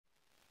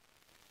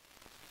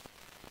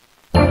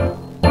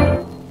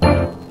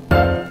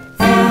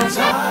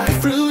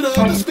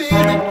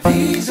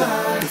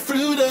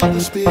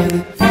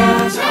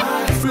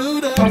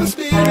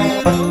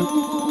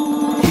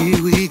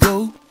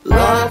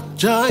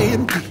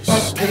and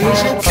peace,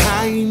 patience,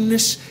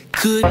 kindness,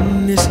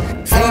 goodness,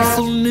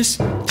 faithfulness,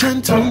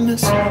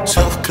 gentleness,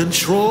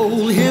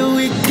 self-control. Here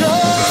we go.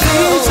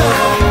 These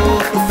are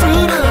the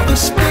fruit of the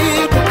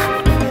Spirit.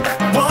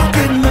 Walk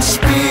in the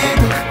Spirit,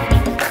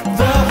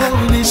 the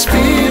Holy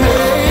Spirit.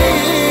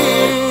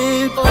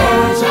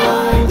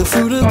 The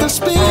fruit of the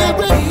Spirit.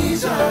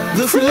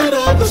 The fruit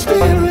of the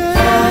Spirit.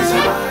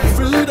 The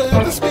fruit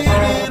of the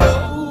Spirit.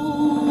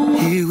 Oh,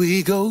 here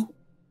we go.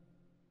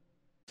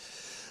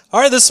 All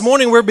right, this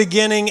morning we're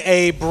beginning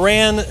a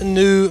brand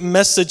new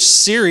message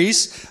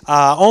series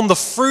on the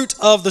fruit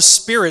of the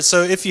Spirit.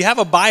 So if you have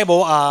a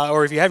Bible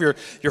or if you have your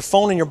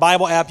phone and your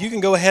Bible app, you can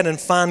go ahead and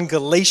find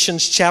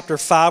Galatians chapter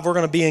 5. We're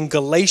going to be in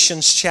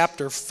Galatians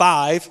chapter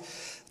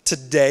 5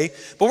 today.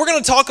 But we're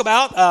going to talk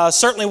about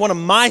certainly one of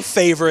my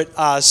favorite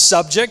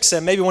subjects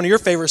and maybe one of your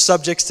favorite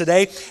subjects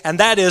today, and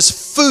that is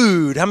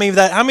food. How many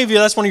of you,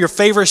 that's one of your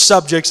favorite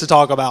subjects to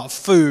talk about?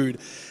 Food.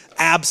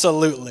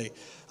 Absolutely.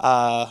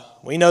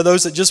 We know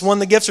those that just won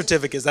the gift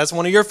certificates. That's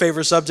one of your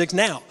favorite subjects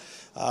now,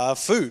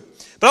 food.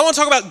 But I want to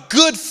talk about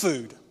good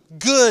food.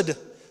 Good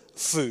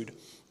food.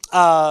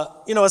 A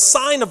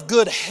sign of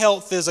good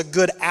health is a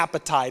good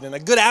appetite, and a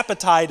good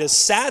appetite is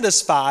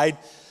satisfied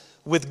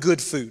with good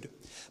food.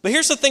 But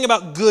here's the thing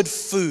about good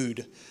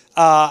food.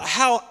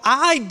 How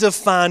I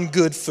define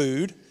good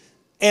food,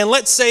 and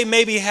let's say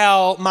maybe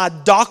how my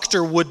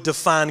doctor would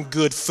define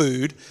good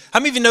food.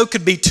 How many of you know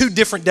could be two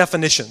different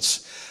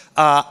definitions?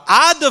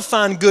 I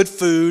define good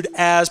food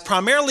as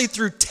primarily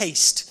through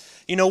taste.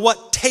 You know,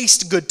 what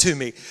tastes good to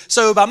me.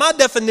 So by my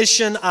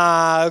definition,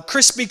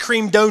 Krispy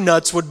Kreme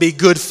donuts would be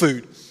good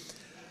food.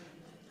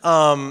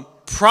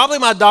 Probably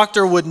my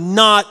doctor would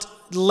not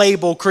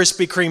label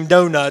Krispy Kreme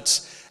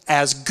donuts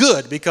as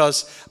good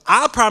because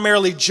I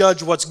primarily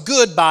judge what's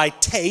good by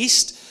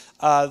taste.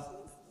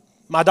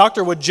 My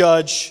doctor would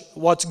judge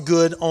what's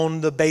good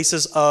on the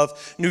basis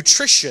of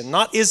nutrition.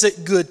 Not is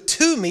it good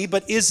to me,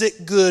 but is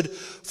it good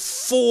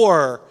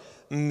for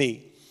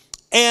me?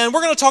 And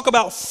we're going to talk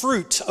about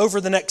fruit over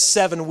the next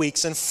 7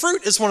 weeks. And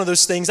fruit is one of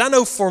those things, I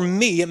know for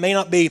me, it may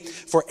not be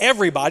for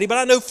everybody, but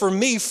I know for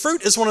me,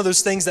 fruit is one of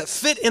those things that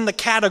fit in the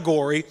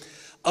category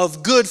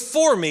of good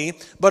for me,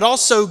 but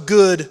also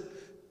good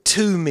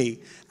to me.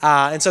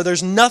 And so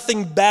there's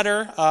nothing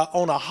better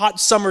on a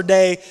hot summer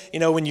day,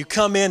 when you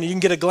come in and you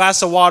can get a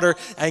glass of water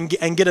and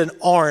get an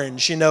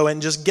orange,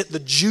 and just get the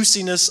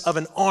juiciness of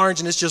an orange,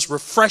 and it's just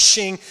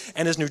refreshing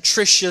and it's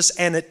nutritious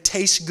and it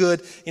tastes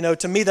good.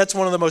 To me, that's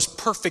one of the most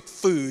perfect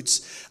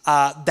foods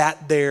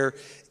that there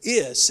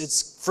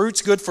is.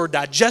 Fruit's good for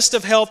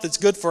digestive health. It's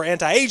good for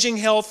anti-aging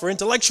health, for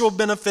intellectual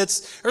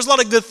benefits. There's a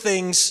lot of good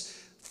things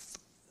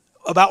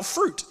about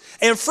fruit.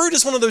 And fruit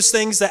is one of those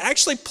things that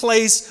actually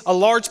plays a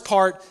large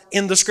part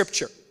in the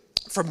scripture.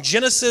 From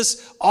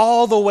Genesis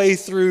all the way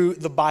through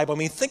the Bible. I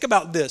mean, think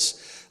about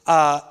this.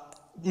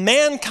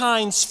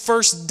 Mankind's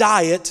first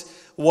diet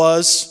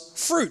was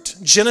fruit.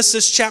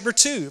 Genesis chapter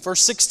 2,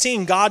 verse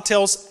 16, God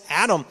tells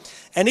Adam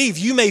and Eve,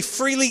 you may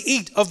freely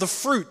eat of the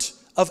fruit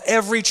of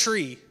every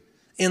tree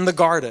in the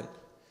garden.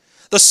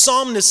 The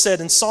psalmist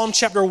said in Psalm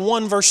chapter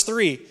 1, verse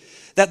 3,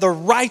 that the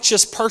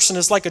righteous person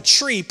is like a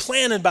tree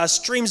planted by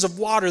streams of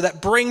water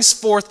that brings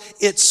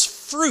forth its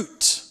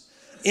fruit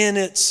in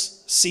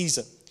its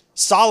season.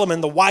 Solomon,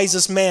 the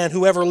wisest man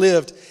who ever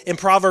lived, in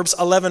Proverbs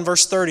 11,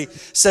 verse 30,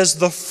 says,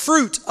 the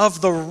fruit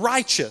of the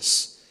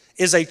righteous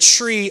is a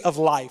tree of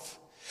life.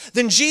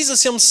 Then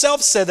Jesus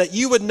himself said that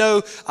you would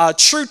know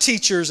true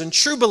teachers and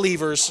true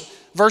believers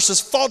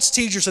versus false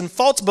teachers and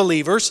false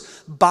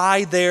believers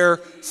by their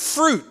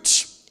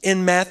fruit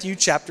in Matthew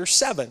chapter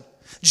 7.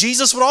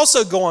 Jesus would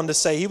also go on to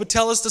say, he would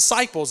tell his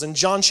disciples in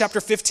John chapter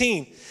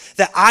 15,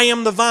 that I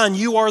am the vine,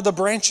 you are the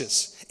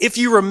branches. If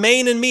you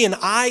remain in me and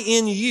I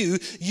in you,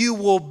 you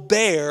will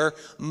bear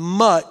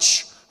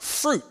much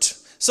fruit.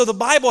 So the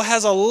Bible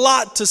has a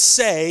lot to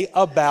say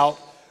about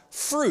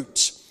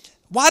fruit.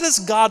 Why does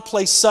God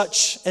place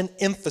such an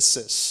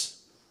emphasis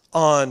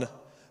on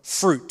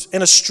fruit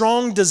and a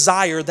strong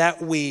desire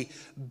that we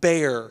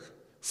bear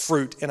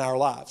fruit in our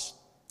lives?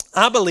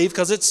 I believe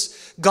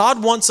because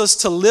God wants us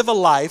to live a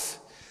life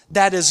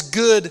that is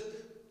good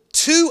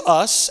to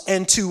us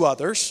and to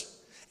others,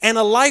 and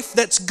a life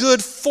that's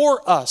good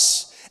for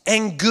us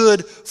and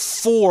good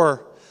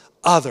for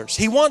others.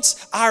 He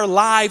wants our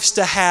lives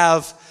to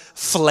have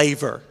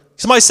flavor.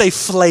 Somebody say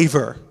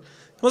flavor.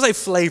 Somebody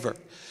say flavor.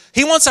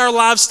 He wants our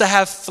lives to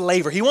have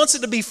flavor. He wants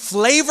it to be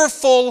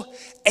flavorful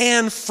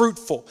and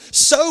fruitful.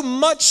 So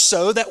much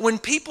so that when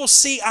people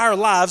see our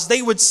lives,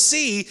 they would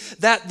see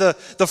that the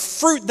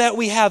fruit that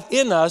we have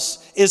in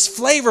us is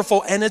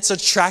flavorful and it's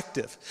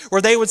attractive.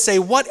 Where they would say,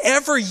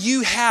 whatever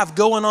you have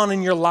going on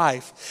in your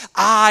life,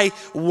 I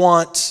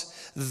want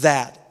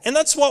that. And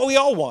that's what we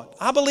all want.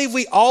 I believe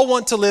we all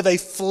want to live a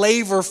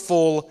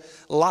flavorful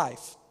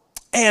life.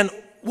 And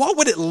what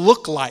would it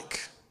look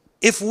like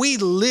if we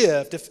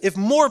lived, if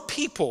more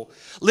people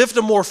lived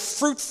a more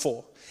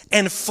fruitful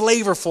and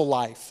flavorful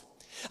life?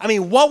 I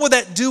mean, what would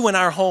that do in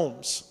our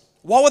homes?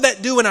 What would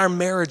that do in our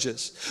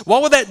marriages?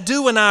 What would that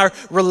do in our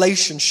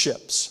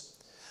relationships?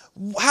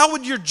 How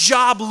would your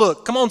job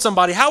look? Come on,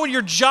 somebody. How would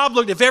your job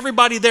look if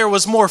everybody there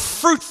was more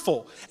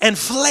fruitful and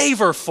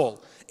flavorful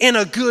in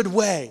a good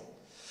way?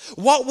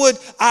 What would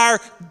our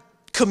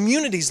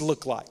communities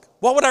look like?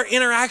 What would our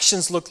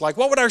interactions look like?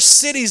 What would our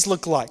cities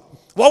look like?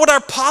 What would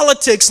our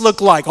politics look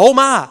like? Oh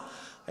my,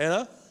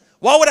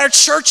 What would our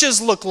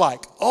churches look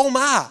like? Oh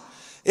my,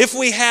 if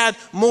we had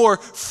more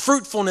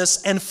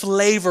fruitfulness and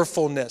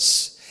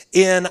flavorfulness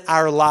in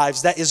our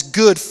lives. That is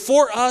good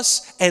for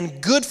us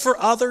and good for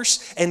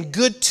others and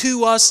good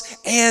to us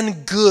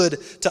and good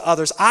to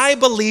others. I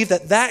believe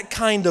that that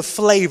kind of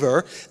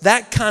flavor,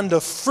 that kind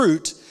of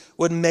fruit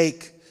would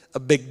make a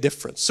big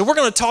difference. So we're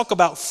going to talk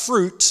about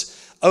fruit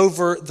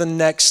over the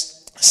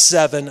next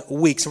 7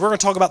 weeks. We're going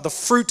to talk about the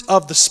fruit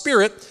of the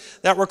Spirit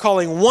that we're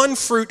calling one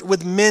fruit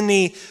with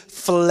many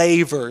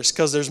flavors,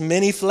 because there's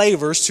many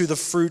flavors to the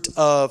fruit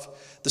of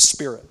the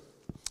Spirit.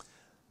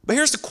 But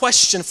here's the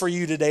question for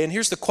you today, and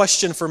here's the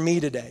question for me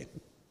today.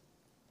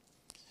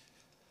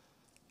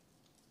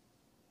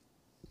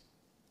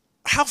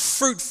 How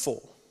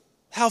fruitful,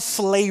 how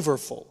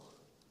flavorful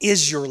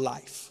is your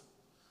life?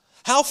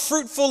 How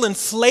fruitful and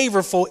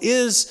flavorful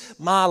is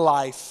my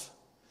life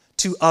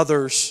to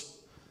others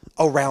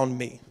around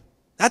me?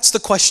 That's the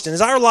question.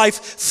 Is our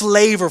life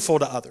flavorful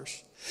to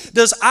others?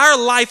 Does our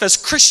life as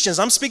Christians,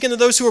 I'm speaking to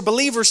those who are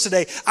believers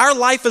today, our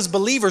life as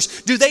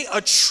believers, do they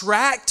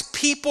attract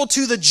people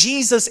to the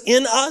Jesus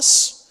in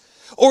us?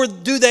 Or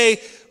do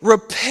they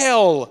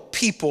repel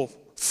people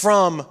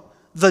from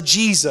the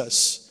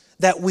Jesus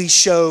that we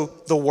show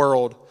the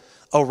world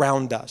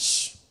around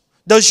us?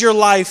 Does your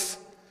life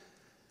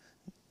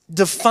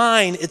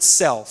define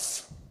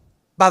itself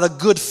by the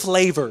good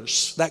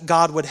flavors that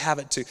God would have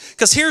it to?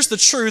 Because here's the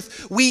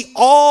truth, we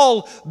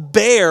all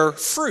bear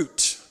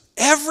fruit.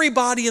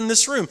 Everybody in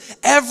this room,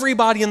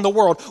 everybody in the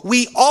world,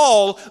 we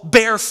all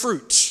bear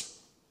fruit.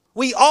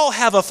 We all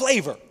have a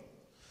flavor.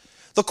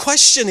 The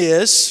question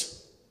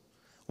is,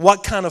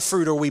 what kind of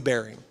fruit are we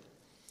bearing?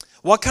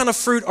 What kind of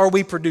fruit are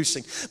we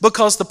producing?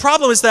 Because the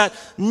problem is that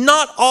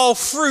not all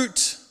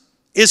fruit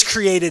is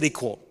created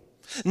equal.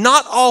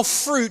 Not all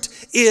fruit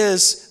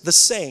is the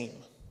same.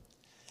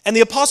 And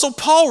the Apostle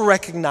Paul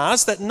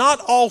recognized that not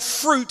all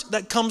fruit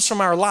that comes from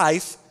our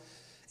life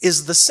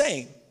is the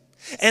same.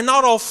 And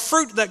not all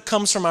fruit that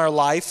comes from our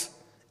life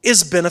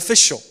is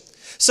beneficial.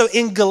 So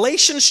in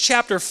Galatians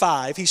chapter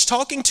 5, he's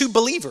talking to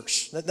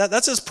believers.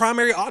 That's his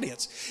primary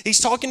audience. He's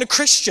talking to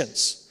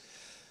Christians.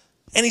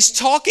 And he's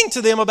talking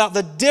to them about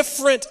the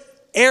different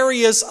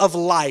areas of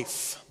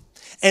life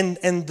and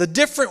the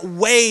different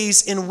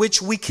ways in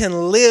which we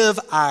can live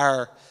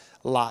our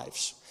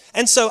lives.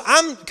 And so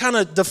I'm kind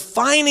of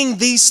defining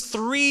these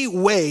 3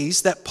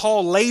 ways that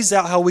Paul lays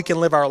out how we can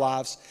live our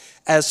lives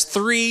as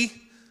 3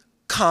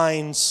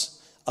 kinds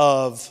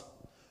of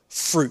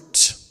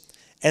fruit.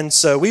 And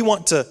so we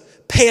want to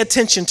pay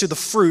attention to the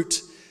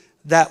fruit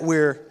that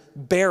we're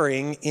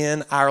bearing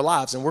in our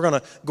lives. And we're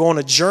going to go on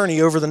a journey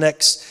over the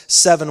next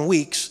 7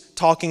 weeks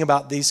talking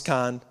about these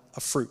kind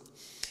of fruit.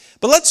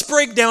 But let's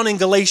break down in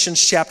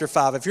Galatians chapter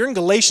 5. If you're in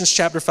Galatians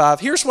chapter 5,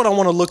 here's what I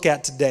want to look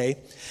at today.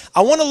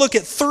 I want to look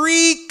at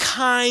 3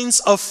 kinds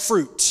of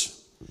fruit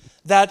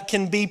that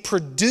can be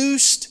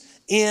produced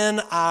in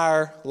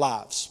our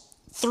lives.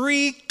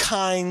 3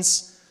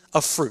 kinds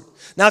of fruit.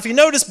 Now, if you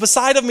notice,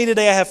 beside of me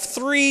today, I have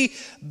 3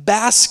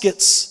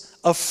 baskets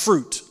of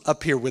fruit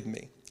up here with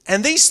me.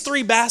 And these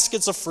 3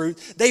 baskets of fruit,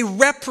 they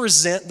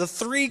represent the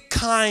 3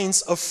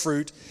 kinds of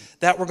fruit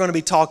that we're going to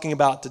be talking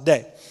about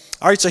today.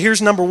 All right, so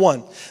here's number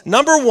 1.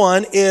 Number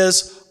 1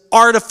 is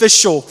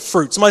artificial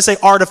fruit. Somebody say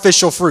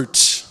artificial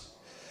fruit.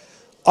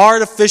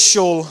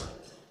 Artificial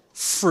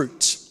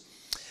fruit.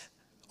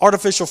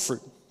 Artificial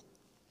fruit.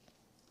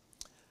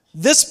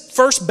 This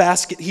first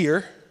basket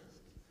here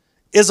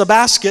is a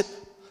basket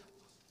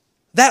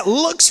that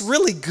looks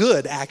really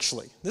good,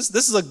 actually. This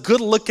is a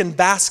good-looking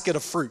basket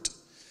of fruit.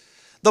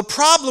 The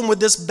problem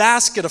with this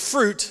basket of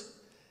fruit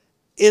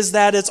is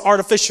that it's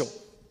artificial,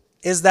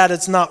 is that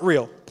it's not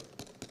real.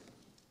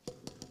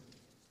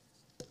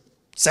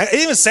 It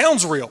even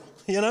sounds real,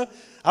 I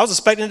was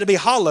expecting it to be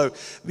hollow.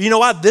 You know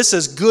what? This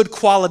is good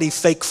quality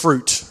fake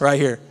fruit right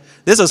here.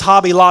 This is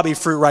Hobby Lobby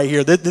fruit right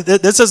here.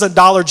 This isn't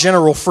Dollar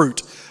General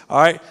fruit. All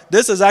right,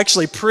 this is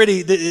actually pretty,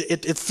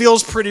 it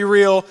feels pretty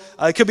real.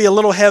 It could be a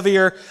little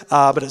heavier,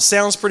 but it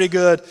sounds pretty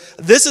good.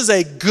 This is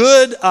a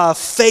good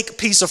fake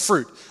piece of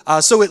fruit,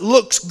 so it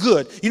looks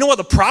good. You know what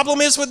the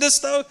problem is with this,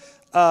 though?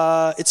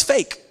 It's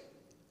fake.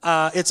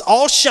 It's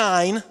all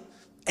shine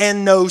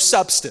and no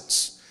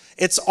substance.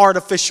 It's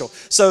artificial.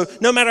 So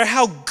no matter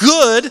how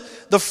good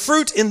the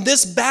fruit in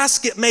this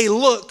basket may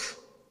look,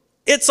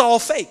 it's all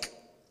fake.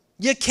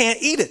 You can't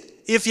eat it.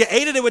 If you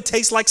ate it, it would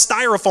taste like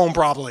styrofoam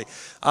probably.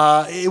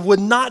 It would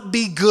not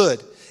be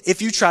good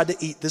if you tried to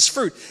eat this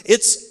fruit.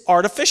 It's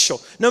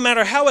artificial. No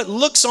matter how it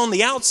looks on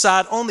the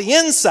outside, on the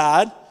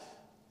inside,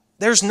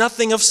 there's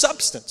nothing of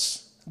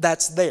substance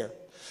that's there.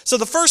 So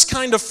the first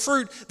kind of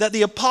fruit that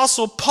the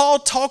Apostle Paul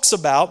talks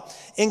about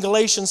in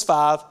Galatians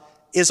 5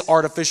 is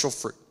artificial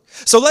fruit.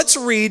 So let's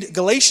read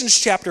Galatians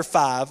chapter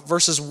 5,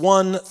 verses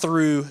 1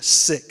 through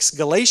 6.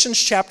 Galatians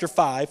chapter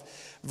 5,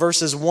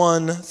 verses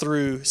 1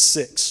 through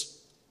 6.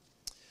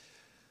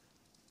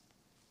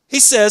 He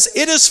says,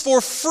 "It is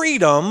for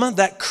freedom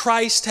that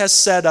Christ has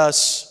set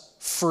us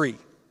free.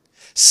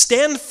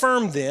 Stand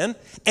firm then,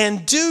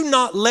 and do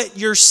not let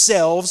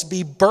yourselves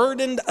be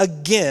burdened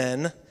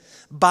again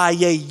by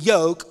a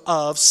yoke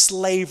of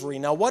slavery."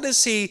 Now, what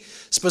is he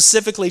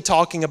specifically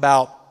talking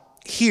about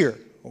here?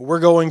 We're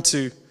going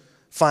to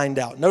find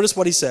out. Notice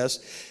what he says.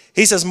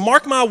 He says,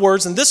 "Mark my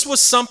words," and this was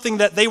something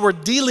that they were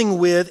dealing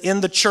with in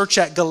the church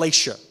at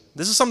Galatia.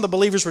 This is something the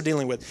believers were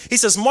dealing with. He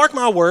says, "Mark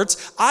my words,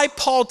 I,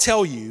 Paul,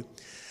 tell you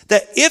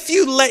that if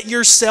you let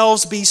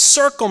yourselves be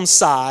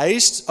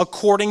circumcised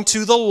according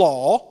to the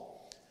law,"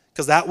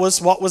 because that was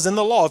what was in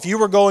the law. If you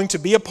were going to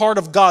be a part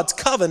of God's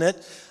covenant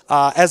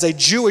as a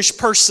Jewish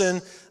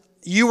person,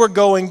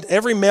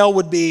 every male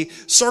would be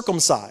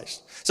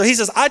circumcised. So he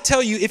says, "I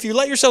tell you, if you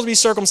let yourselves be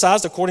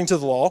circumcised according to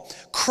the law,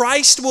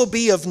 Christ will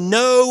be of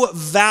no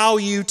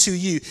value to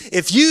you."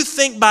 If you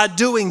think by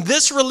doing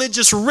this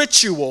religious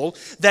ritual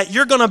that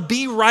you're going to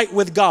be right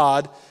with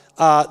God,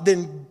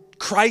 then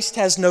Christ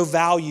has no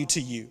value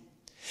to you.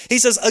 He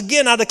says,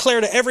 "Again, I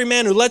declare to every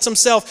man who lets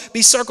himself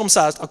be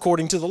circumcised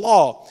according to the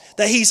law,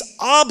 that he's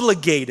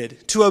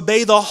obligated to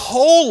obey the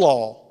whole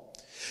law.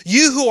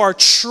 You who are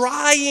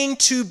trying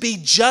to be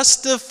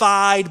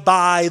justified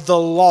by the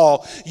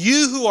law,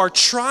 you who are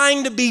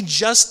trying to be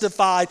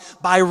justified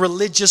by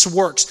religious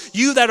works,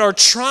 you that are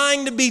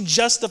trying to be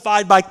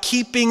justified by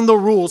keeping the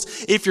rules,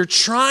 if you're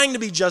trying to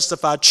be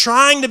justified,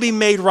 trying to be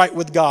made right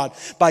with God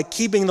by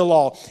keeping the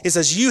law," it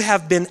says, "you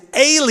have been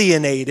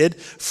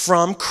alienated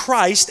from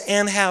Christ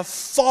and have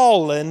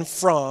fallen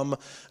from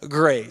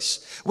grace."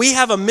 We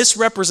have a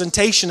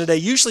misrepresentation today.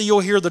 Usually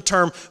you'll hear the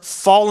term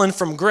 "fallen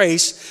from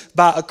grace"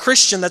 by a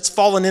Christian that's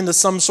fallen into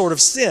some sort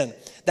of sin.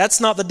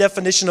 That's not the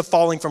definition of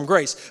falling from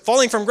grace.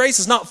 Falling from grace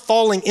is not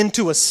falling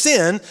into a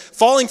sin.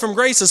 Falling from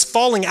grace is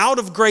falling out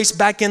of grace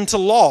back into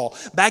law,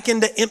 back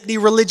into empty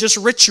religious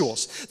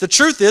rituals. The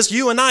truth is,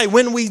 you and I,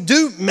 when we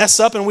do mess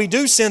up and we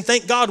do sin,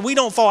 thank God we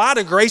don't fall out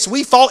of grace,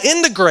 we fall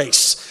into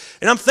grace.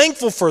 And I'm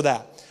thankful for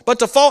that. But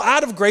to fall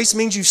out of grace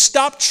means you've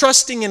stopped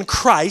trusting in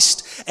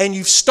Christ and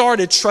you've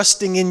started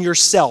trusting in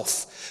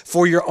yourself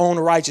for your own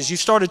righteousness. You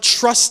started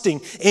trusting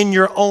in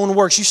your own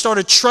works. You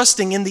started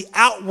trusting in the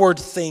outward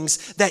things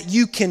that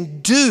you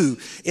can do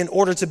in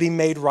order to be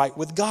made right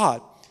with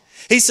God.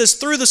 He says,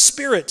 "Through the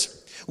Spirit,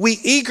 we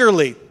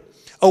eagerly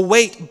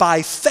await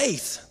by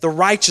faith the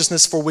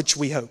righteousness for which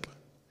we hope."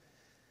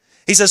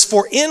 He says,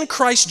 "For in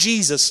Christ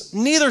Jesus,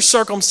 neither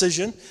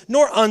circumcision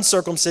nor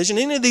uncircumcision,"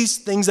 any of these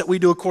things that we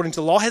do according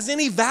to the law, "has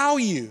any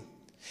value."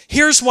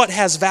 Here's what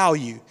has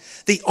value.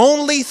 The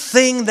only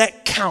thing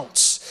that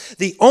counts,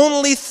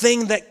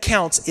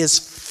 is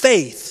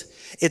faith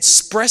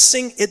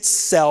expressing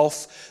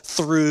itself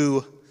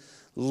through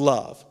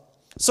love.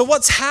 So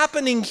what's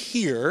happening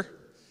here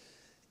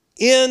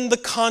in the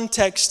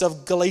context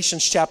of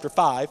Galatians chapter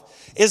 5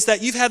 is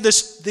that you've had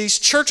these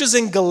churches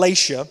in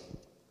Galatia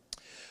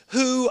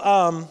who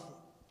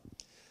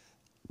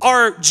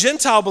are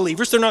Gentile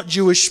believers. They're not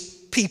Jewish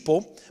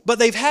people, but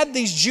they've had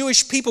these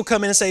Jewish people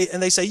come in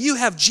and they say, "You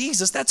have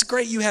Jesus, that's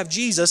great, you have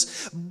Jesus,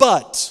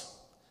 but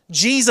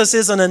Jesus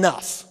isn't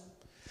enough.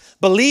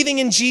 Believing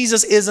in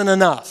Jesus isn't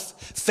enough.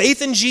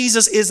 Faith in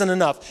Jesus isn't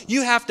enough.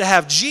 You have to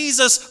have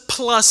Jesus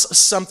plus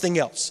something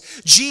else.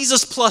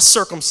 Jesus plus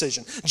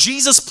circumcision.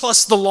 Jesus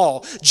plus the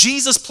law.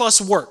 Jesus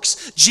plus works.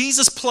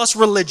 Jesus plus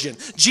religion.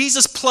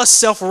 Jesus plus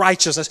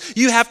self-righteousness.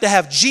 You have to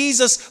have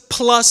Jesus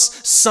plus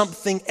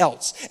something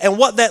else." And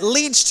what that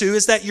leads to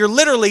is that you're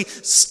literally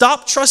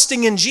stopped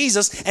trusting in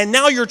Jesus, and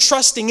now you're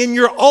trusting in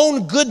your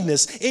own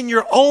goodness, in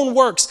your own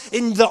works,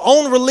 in the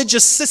own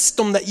religious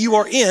system that you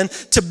are in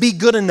to be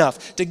good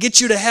enough, to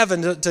get you to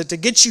heaven, to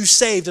get you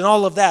saved and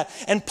all of that.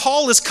 And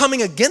Paul is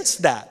coming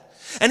against that.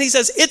 And he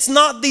says, it's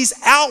not these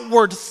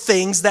outward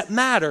things that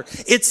matter.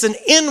 It's an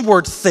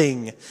inward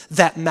thing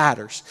that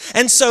matters.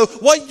 And so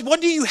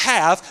what do you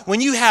have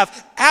when you have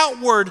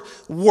outward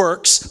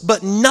works,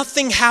 but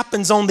nothing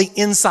happens on the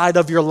inside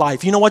of your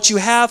life? You know what you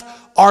have?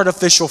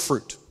 Artificial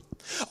fruit.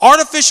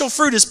 Artificial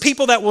fruit is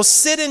people that will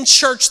sit in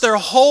church their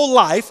whole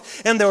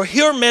life and they'll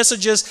hear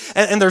messages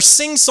and they'll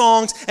sing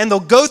songs and they'll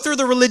go through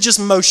the religious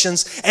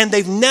motions and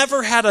they've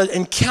never had an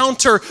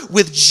encounter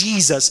with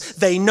Jesus.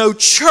 They know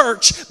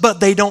church, but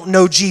they don't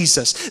know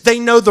Jesus. They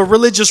know the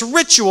religious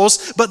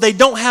rituals, but they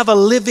don't have a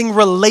living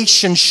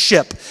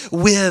relationship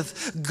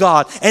with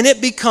God. And it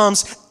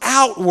becomes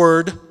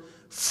outward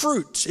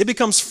fruit. It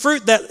becomes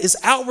fruit that is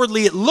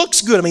outwardly, it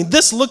looks good. I mean,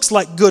 this looks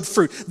like good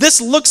fruit.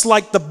 This looks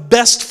like the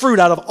best fruit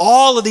out of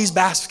all of these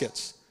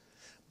baskets.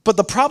 But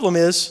the problem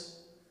is,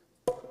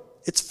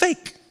 it's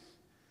fake.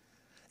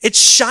 It's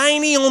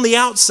shiny on the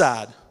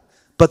outside,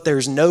 but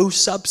there's no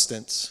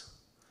substance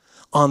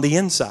on the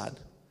inside.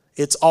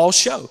 It's all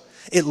show.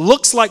 It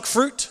looks like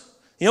fruit.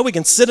 You know, we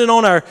can sit it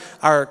on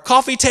our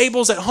coffee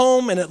tables at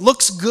home and it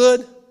looks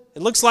good.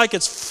 It looks like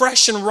it's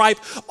fresh and ripe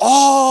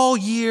all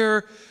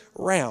year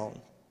round.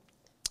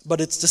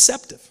 but it's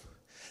deceptive.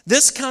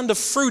 This kind of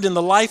fruit in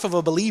the life of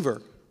a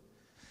believer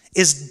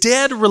is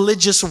dead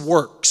religious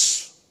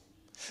works,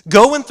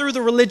 going through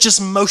the religious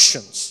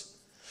motions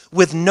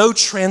with no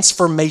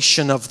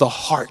transformation of the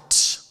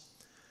heart.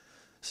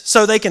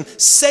 So they can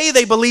say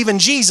they believe in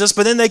Jesus,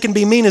 but then they can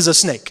be mean as a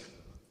snake.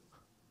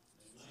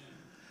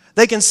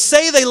 They can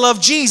say they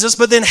love Jesus,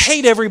 but then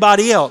hate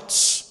everybody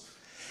else.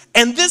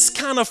 And this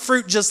kind of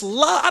fruit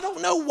I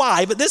don't know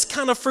why, but this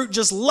kind of fruit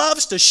just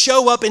loves to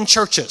show up in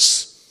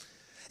churches.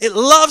 It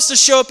loves to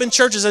show up in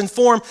churches in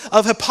form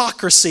of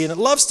hypocrisy, and it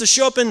loves to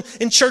show up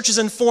in churches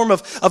in form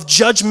of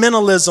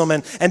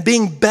judgmentalism and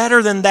being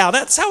better than thou.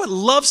 That's how it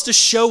loves to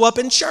show up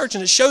in church,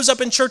 and it shows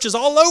up in churches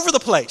all over the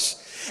place.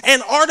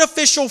 And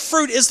artificial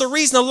fruit is the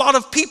reason a lot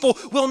of people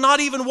will not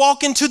even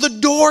walk into the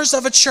doors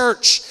of a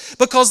church,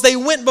 because they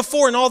went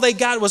before and all they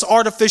got was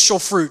artificial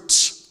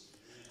fruit.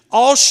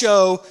 All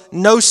show,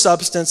 no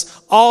substance.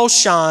 All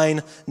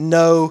shine,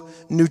 no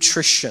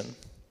nutrition.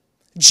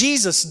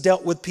 Jesus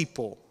dealt with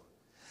people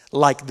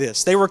like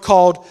this. They were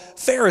called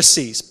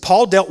Pharisees.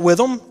 Paul dealt with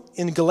them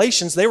in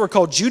Galatians. They were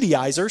called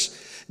Judaizers.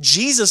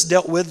 Jesus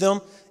dealt with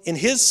them in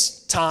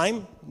his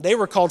time. They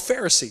were called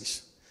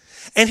Pharisees.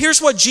 And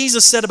here's what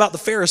Jesus said about the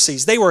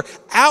Pharisees. They were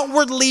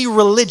outwardly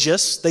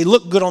religious. They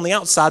looked good on the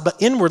outside, but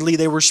inwardly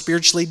they were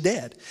spiritually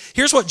dead.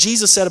 Here's what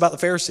Jesus said about the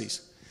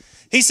Pharisees.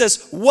 He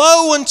says,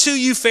 "Woe unto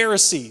you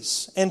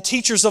Pharisees and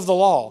teachers of the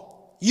law.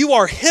 You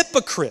are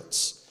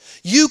hypocrites.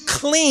 You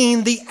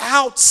clean the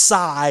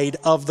outside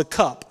of the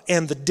cup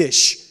and the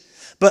dish,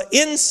 but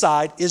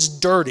inside is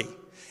dirty.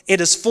 It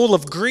is full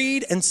of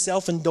greed and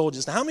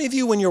self-indulgence." Now, how many of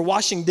you, when you're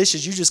washing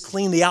dishes, you just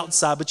clean the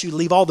outside, but you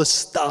leave all the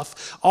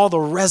stuff, all the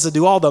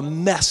residue, all the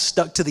mess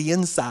stuck to the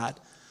inside?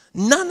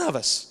 None of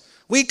us.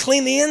 We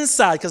clean the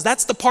inside because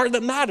that's the part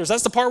that matters.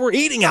 That's the part we're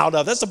eating out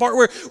of. That's the part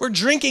we're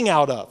drinking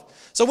out of.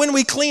 So when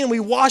we clean, we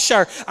wash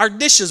our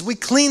dishes, we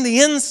clean the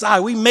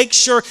inside. We make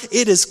sure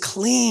it is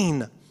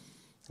clean.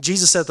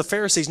 Jesus said to the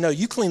Pharisees, no,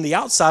 you clean the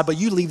outside, but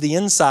you leave the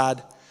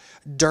inside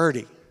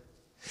dirty.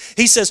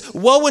 He says,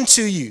 woe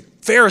unto you,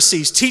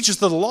 Pharisees,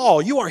 teachers of the law,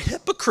 you are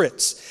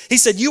hypocrites. He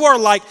said, you are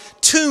like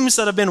tombs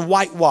that have been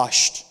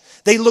whitewashed.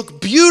 They look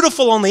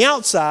beautiful on the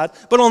outside,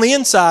 but on the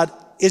inside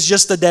is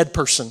just a dead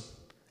person.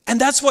 And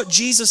that's what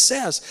Jesus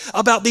says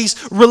about these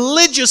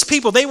religious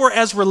people. They were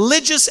as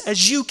religious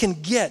as you can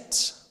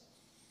get,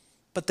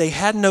 but they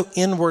had no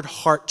inward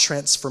heart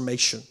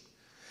transformation.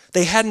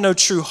 They had no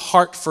true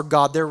heart for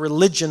God. Their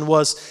religion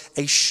was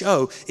a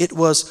show. It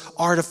was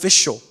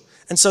artificial.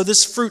 And so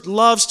this fruit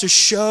loves to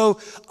show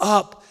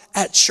up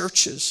at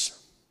churches.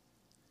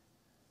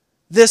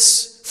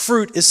 This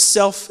fruit is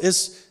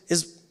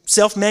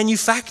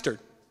self-manufactured.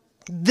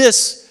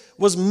 This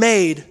was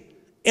made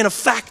in a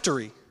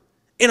factory,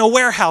 in a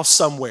warehouse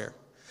somewhere.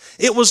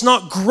 It was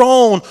not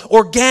grown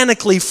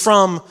organically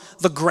from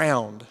the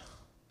ground.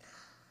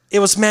 It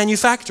was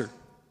manufactured.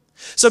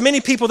 So many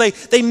people,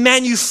 they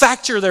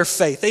manufacture their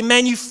faith. They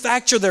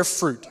manufacture their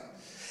fruit.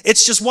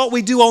 It's just what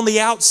we do on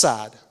the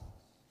outside.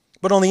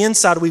 But on the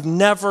inside, we've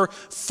never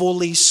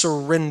fully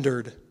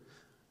surrendered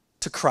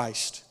to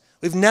Christ.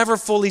 We've never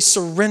fully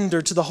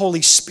surrendered to the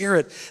Holy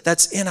Spirit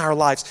that's in our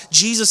lives.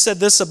 Jesus said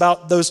this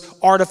about those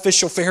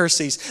artificial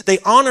Pharisees. They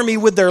honor me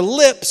with their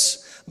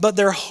lips, but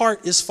their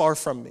heart is far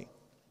from me.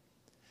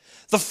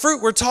 The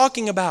fruit we're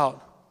talking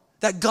about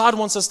that God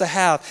wants us to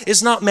have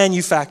is not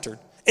manufactured.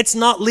 It's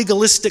not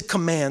legalistic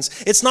commands.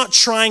 It's not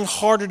trying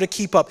harder to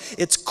keep up.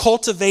 It's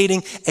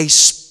cultivating a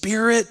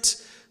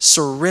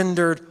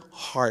spirit-surrendered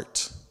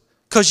heart.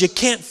 Because you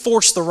can't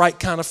force the right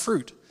kind of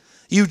fruit.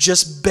 You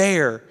just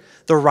bear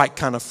the right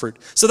kind of fruit.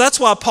 So that's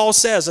why Paul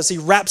says, as he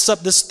wraps up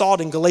this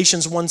thought in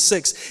Galatians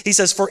 1:6, he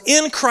says, for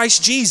in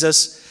Christ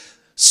Jesus,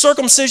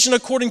 circumcision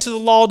according to the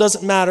law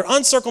doesn't matter.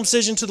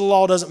 Uncircumcision to the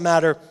law doesn't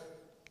matter.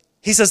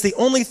 He says the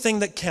only thing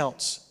that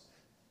counts,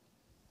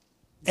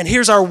 and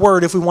here's our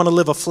word if we want to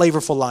live a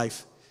flavorful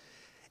life,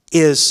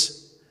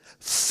 is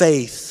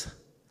faith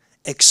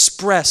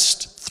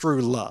expressed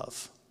through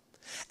love.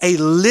 A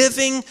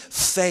living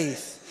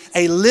faith,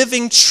 a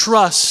living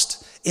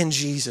trust in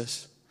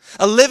Jesus,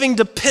 a living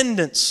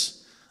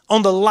dependence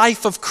on the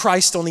life of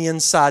Christ on the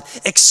inside,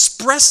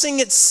 expressing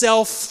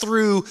itself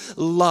through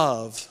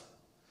love.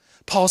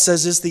 Paul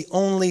says is the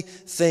only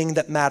thing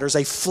that matters.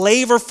 A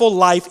flavorful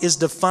life is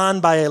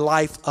defined by a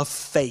life of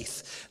faith.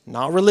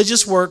 Not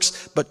religious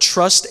works, but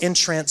trust and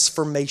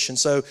transformation.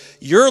 So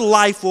your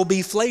life will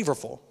be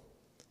flavorful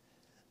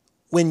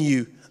when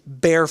you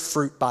bear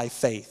fruit by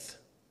faith,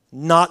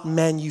 not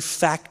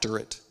manufacture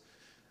it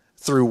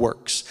through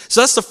works.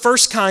 So that's the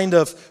first kind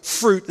of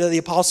fruit that the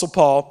Apostle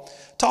Paul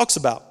talks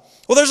about.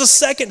 Well, there's a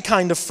second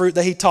kind of fruit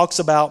that he talks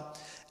about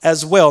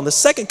as well. And the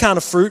second kind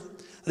of fruit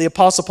the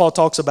Apostle Paul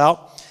talks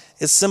about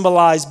is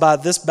symbolized by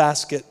this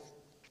basket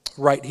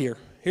right here.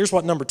 Here's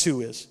what number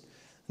 2 is.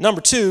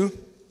 Number 2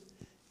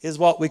 is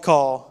what we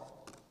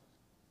call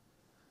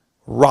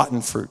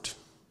rotten fruit.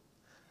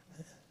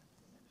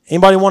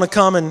 Anybody want to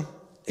come and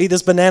eat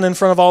this banana in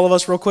front of all of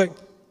us real quick?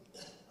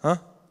 Huh?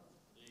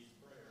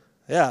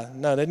 Yeah,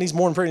 no, that needs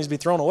more than prayer. It needs to be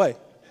thrown away.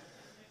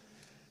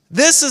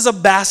 This is a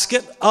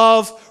basket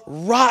of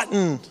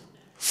rotten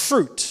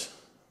fruit.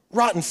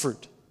 Rotten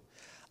fruit.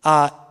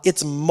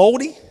 It's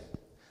moldy.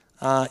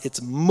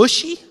 It's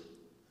mushy.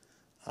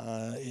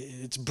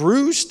 It's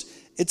bruised.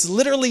 It's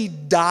literally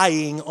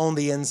dying on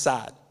the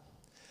inside.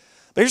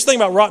 But here's the thing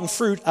about rotten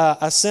fruit.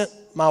 I sent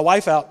my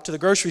wife out to the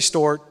grocery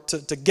store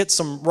to get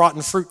some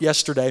rotten fruit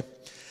yesterday.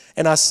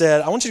 And I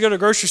said, I want you to go to the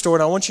grocery store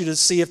and I want you to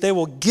see if they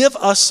will give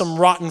us some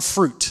rotten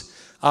fruit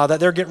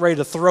that they're getting ready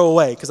to throw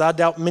away. Because I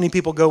doubt many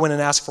people go in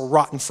and ask for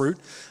rotten fruit.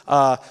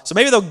 So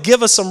maybe they'll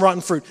give us some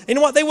rotten fruit. And you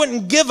know what? They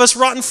wouldn't give us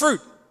rotten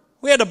fruit.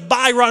 We had to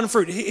buy rotten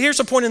fruit. Here's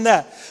the point in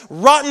that.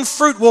 Rotten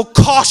fruit will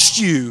cost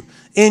you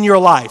in your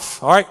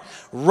life. All right?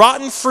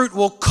 Rotten fruit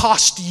will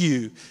cost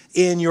you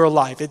in your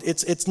life.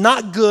 It's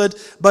not good,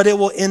 but it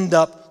will end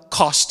up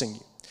costing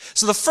you.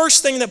 So the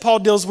first thing that Paul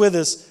deals with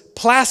is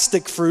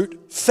plastic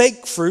fruit,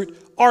 fake fruit,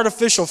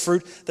 artificial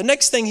fruit. The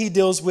next thing he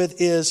deals with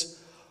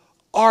is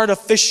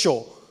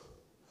artificial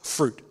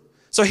fruit.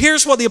 So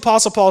here's what the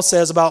Apostle Paul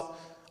says about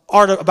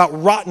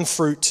rotten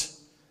fruit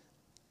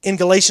in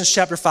Galatians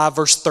chapter 5,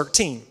 verse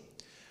 13.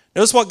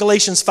 Notice what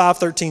Galatians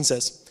 5:13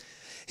 says.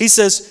 He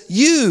says,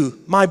 you,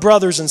 my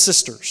brothers and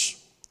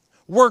sisters,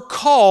 were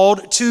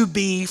called to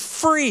be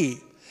free.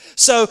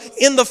 So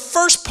in the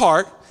first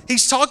part,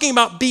 he's talking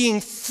about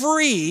being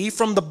free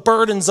from the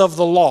burdens of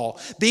the law,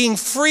 being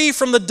free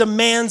from the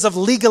demands of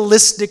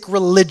legalistic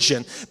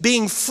religion,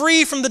 being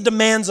free from the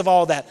demands of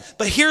all that.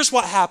 But here's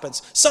what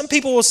happens. Some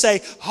people will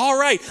say, all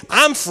right,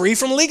 I'm free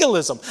from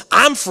legalism.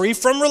 I'm free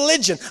from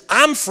religion.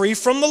 I'm free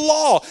from the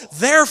law.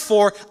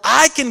 Therefore,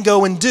 I can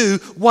go and do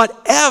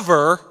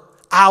whatever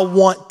I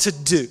want to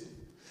do.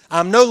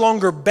 I'm no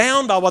longer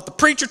bound by what the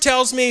preacher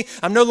tells me.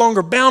 I'm no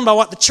longer bound by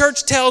what the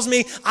church tells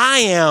me. I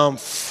am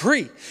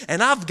free.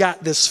 And I've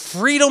got this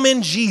freedom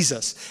in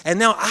Jesus. And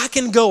now I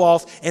can go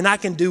off and I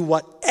can do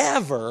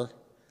whatever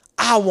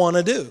I want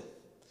to do.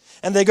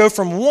 And they go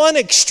from one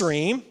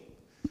extreme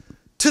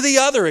to the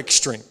other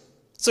extreme.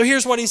 So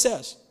here's what he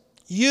says.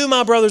 You,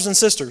 my brothers and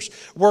sisters,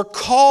 were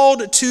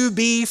called to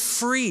be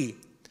free.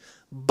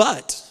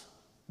 But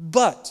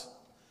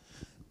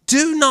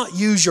do not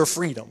use your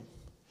freedom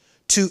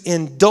to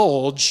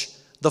indulge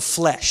the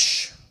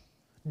flesh.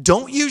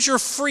 Don't use your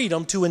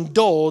freedom to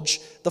indulge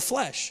the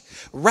flesh.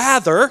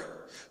 Rather,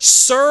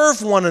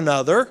 serve one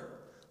another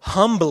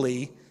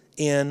humbly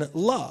in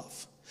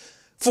love.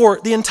 For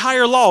the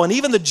entire law, and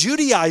even the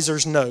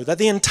Judaizers know that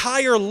the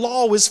entire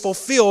law is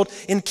fulfilled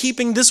in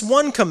keeping this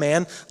one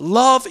command,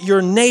 love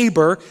your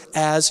neighbor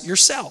as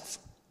yourself.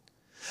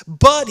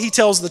 But, he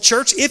tells the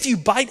church, if you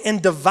bite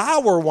and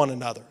devour one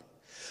another,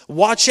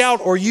 watch out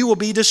or you will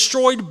be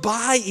destroyed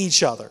by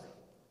each other.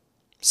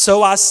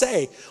 So I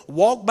say,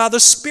 walk by the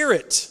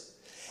Spirit,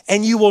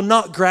 and you will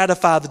not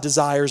gratify the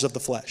desires of the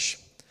flesh.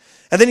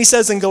 And then he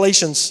says in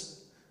Galatians,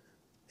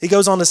 he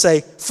goes on to say,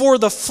 for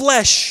the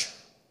flesh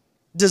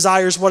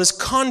desires what is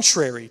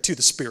contrary to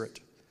the Spirit,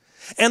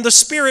 and the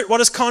Spirit what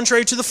is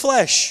contrary to the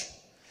flesh,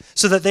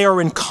 so that they are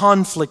in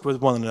conflict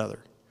with one another,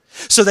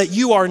 so that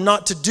you are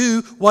not to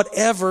do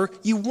whatever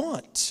you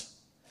want.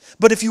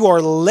 But if you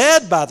are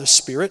led by the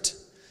Spirit,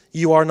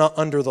 you are not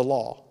under the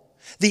law.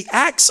 The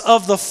acts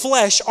of the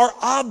flesh are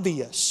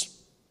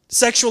obvious.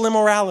 Sexual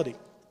immorality,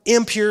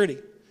 impurity,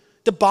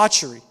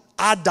 debauchery,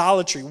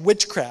 idolatry,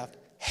 witchcraft,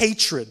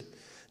 hatred,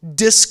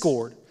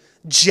 discord,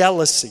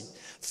 jealousy,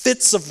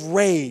 fits of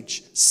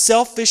rage,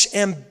 selfish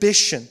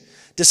ambition,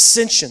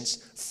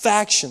 dissensions,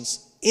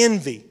 factions,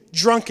 envy,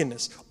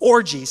 drunkenness,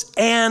 orgies,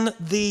 and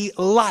the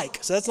like.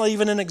 So that's not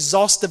even an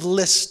exhaustive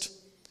list.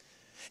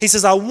 He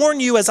says, I warn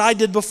you, as I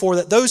did before,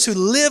 that those who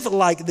live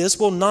like this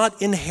will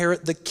not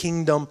inherit the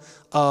kingdom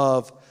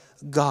of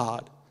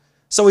God.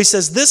 So he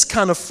says this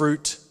kind of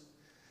fruit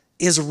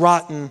is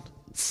rotten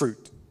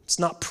fruit. It's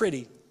not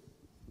pretty.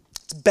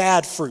 It's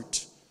bad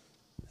fruit.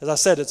 As I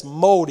said, it's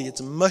moldy,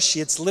 it's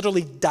mushy, it's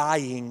literally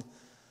dying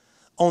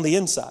on the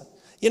inside.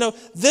 You know,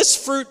 this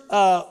fruit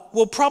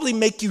will probably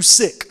make you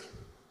sick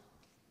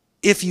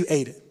if you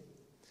ate it.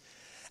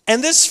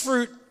 And this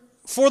fruit,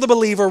 for the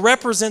believer,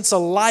 represents a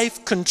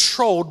life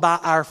controlled by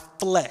our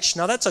flesh.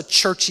 Now, that's a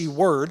churchy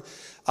word.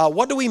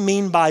 What do we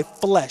mean by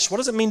flesh? What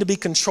does it mean to be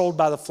controlled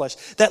by the flesh?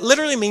 That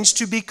literally means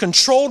to be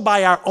controlled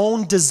by our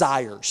own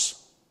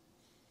desires.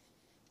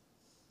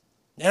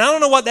 And I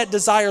don't know what that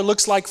desire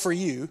looks like for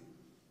you.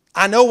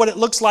 I know what it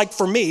looks like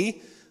for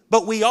me,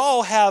 but we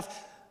all have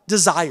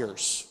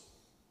desires.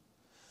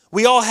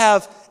 We all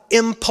have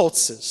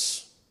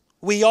impulses.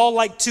 We all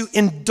like to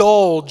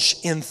indulge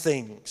in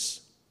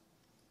things.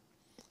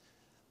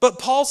 But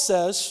Paul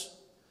says,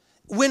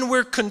 when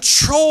we're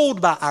controlled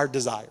by our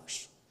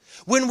desires,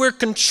 when we're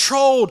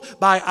controlled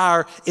by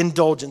our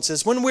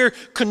indulgences, when we're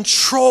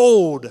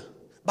controlled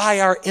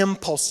by our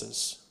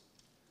impulses,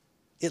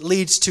 it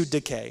leads to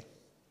decay.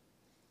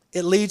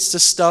 It leads to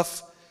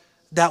stuff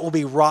that will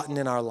be rotten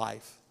in our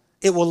life.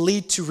 It will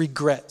lead to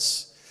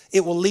regrets.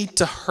 It will lead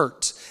to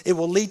hurt. It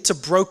will lead to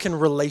broken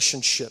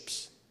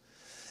relationships.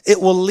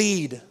 It will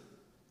lead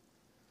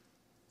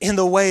in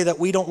the way that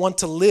we don't want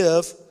to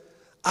live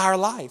our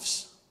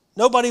lives.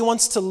 Nobody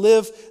wants to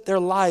live their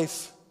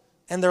life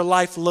and their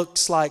life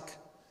looks like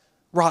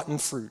rotten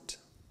fruit.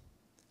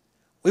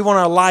 We want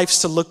our lives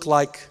to look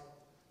like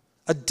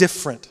a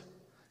different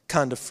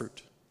kind of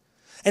fruit.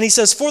 And he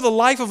says, for the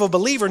life of a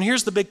believer, and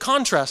here's the big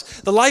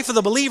contrast, the life of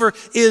the believer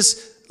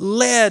is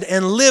led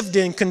and lived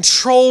in,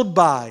 controlled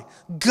by,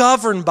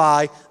 governed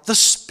by the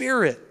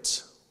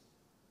Spirit.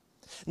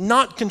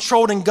 Not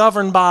controlled and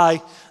governed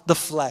by the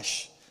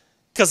flesh.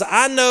 Because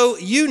I know,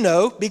 you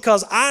know,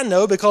 because I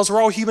know, because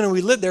we're all human and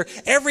we live there,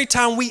 every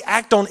time we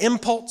act on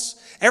impulse,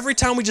 every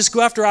time we just go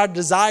after our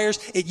desires,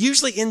 it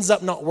usually ends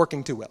up not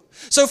working too well.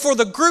 So for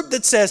the group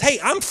that says, hey,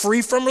 I'm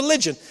free from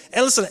religion.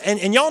 And listen,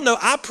 and y'all know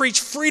I preach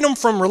freedom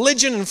from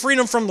religion and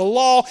freedom from the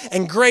law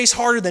and grace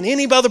harder than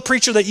any other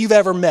preacher that you've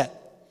ever met.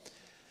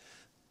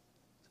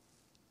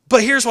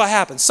 But here's what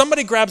happens.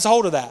 Somebody grabs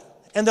hold of that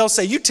and they'll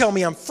say, you tell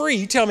me I'm free.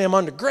 You tell me I'm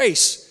under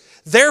grace.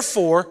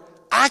 Therefore,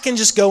 I can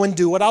just go and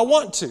do what I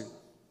want to.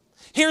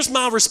 Here's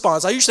my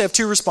response. I usually have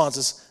two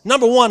responses.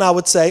 Number one, I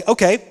would say,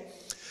 okay,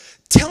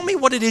 tell me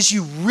what it is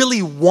you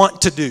really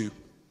want to do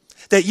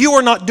that you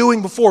are not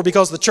doing before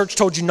because the church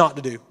told you not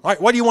to do. All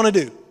right, what do you want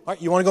to do? All right,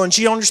 you want to go and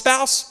cheat on your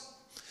spouse?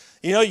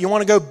 You know, you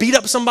want to go beat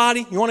up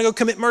somebody? You want to go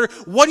commit murder?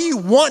 What do you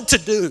want to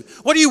do?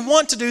 What do you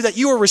want to do that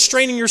you are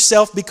restraining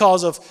yourself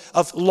because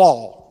of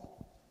law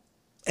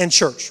and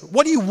church?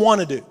 What do you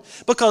want to do?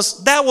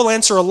 Because that will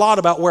answer a lot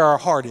about where our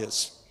heart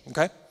is,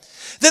 okay?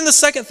 Then the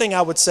second thing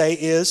I would say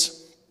is,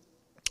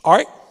 all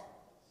right,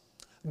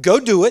 go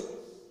do it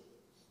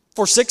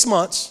for 6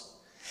 months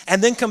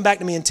and then come back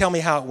to me and tell me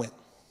how it went.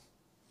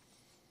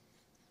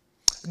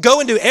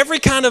 Go and do every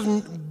kind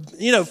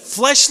of,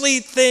 fleshly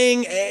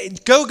thing.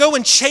 Go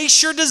and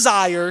chase your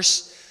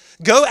desires.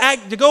 Go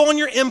on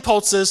your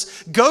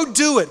impulses. Go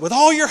do it with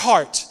all your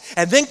heart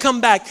and then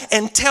come back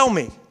and tell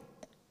me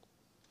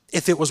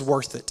if it was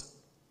worth it.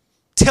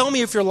 Tell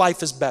me if your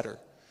life is better.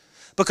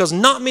 Because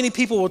not many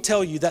people will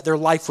tell you that their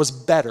life was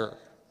better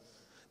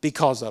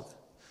because of it.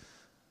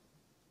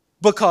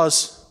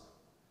 Because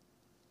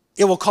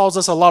it will cause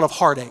us a lot of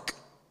heartache.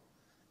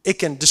 It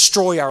can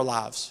destroy our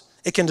lives.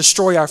 It can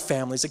destroy our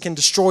families. It can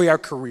destroy our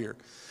career.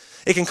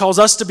 It can cause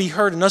us to be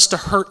hurt and us to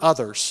hurt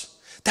others.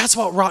 That's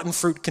what rotten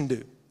fruit can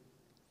do.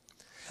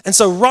 And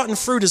so rotten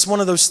fruit is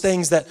one of those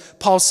things that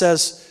Paul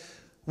says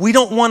we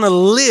don't want to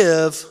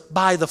live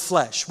by the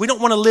flesh. We don't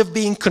want to live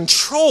being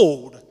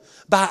controlled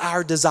by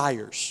our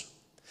desires.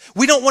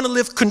 We don't want to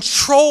live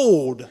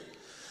controlled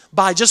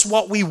by just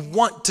what we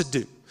want to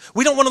do.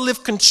 We don't want to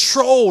live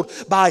controlled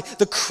by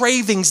the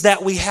cravings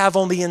that we have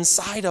on the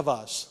inside of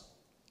us.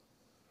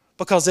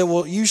 Because it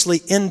will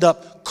usually end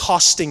up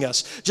costing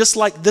us. Just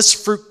like this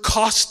fruit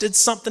costed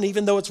something,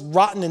 even though it's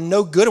rotten and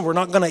no good and we're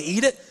not going to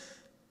eat it.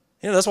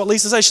 That's what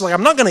Lisa says. She's like,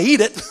 I'm not going to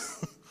eat it.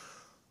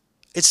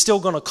 It's still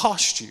going to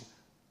cost you.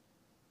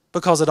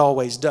 Because it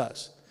always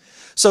does.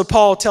 So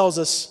Paul tells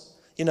us,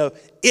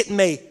 it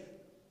may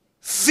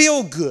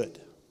feel good.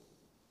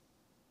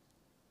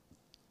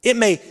 It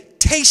may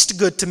taste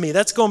good to me.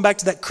 That's going back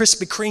to that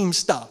Krispy Kreme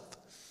stuff.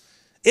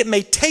 It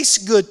may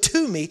taste good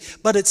to me,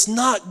 but it's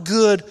not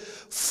good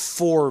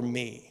for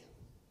me.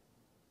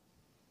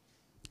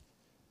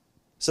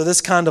 So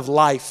this kind of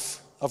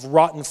life of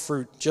rotten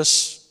fruit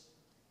just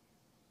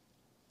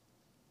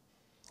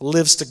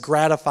lives to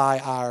gratify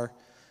our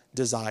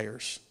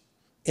desires.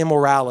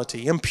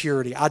 Immorality,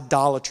 impurity,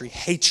 idolatry,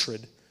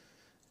 hatred,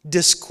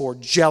 discord,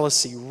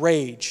 jealousy,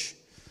 rage,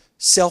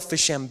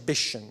 selfish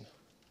ambition.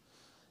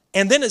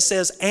 And then it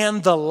says,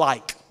 and the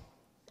like.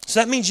 So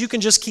that means you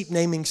can just keep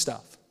naming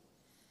stuff.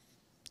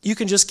 You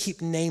can just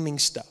keep naming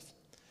stuff.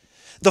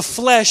 The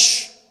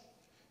flesh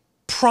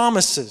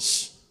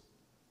promises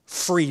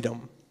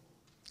freedom.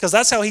 Because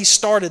that's how he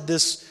started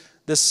this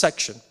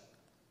section.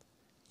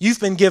 You've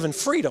been given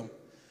freedom.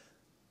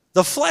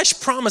 The flesh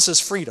promises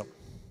freedom.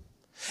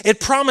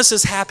 It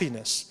promises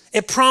happiness.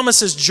 It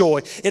promises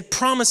joy. It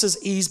promises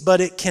ease,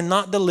 but it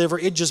cannot deliver.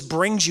 It just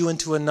brings you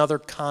into another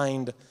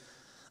kind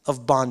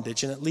of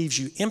bondage. And it leaves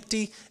you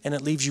empty, and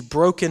it leaves you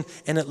broken,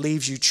 and it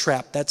leaves you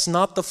trapped. That's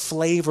not the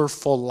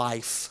flavorful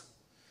life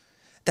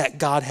that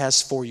God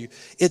has for you.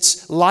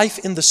 It's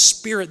life in the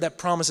Spirit that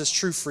promises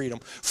true freedom.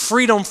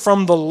 Freedom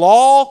from the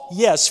law,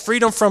 yes.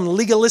 Freedom from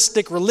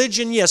legalistic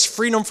religion, yes.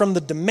 Freedom from the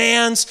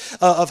demands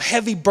of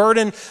heavy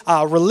burden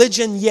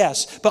religion,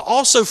 yes. But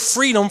also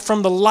freedom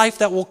from the life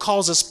that will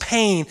cause us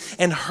pain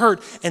and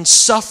hurt and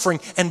suffering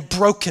and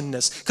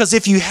brokenness. Because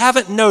if you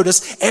haven't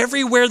noticed,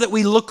 everywhere that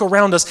we look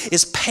around us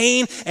is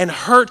pain and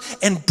hurt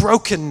and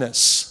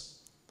brokenness.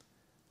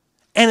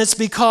 And it's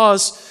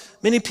because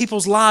many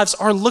people's lives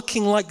are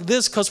looking like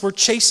this because we're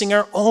chasing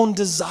our own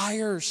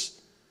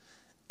desires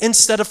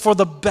instead of for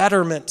the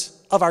betterment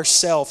of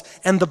ourselves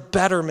and the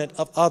betterment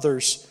of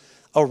others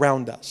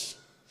around us.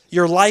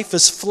 Your life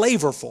is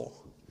flavorful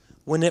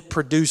when it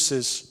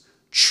produces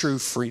true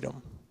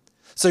freedom.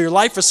 So your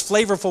life is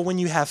flavorful when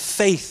you have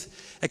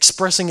faith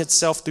expressing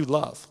itself through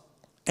love.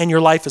 And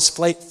your life is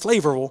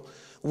flavorful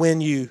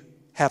when you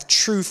have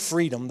true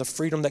freedom, the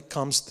freedom that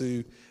comes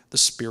through the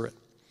Spirit.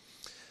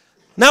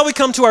 Now we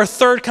come to our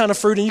third kind of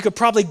fruit, and you could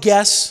probably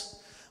guess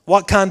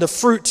what kind of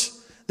fruit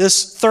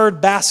this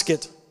third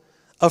basket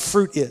of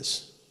fruit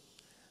is.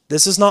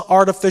 This is not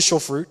artificial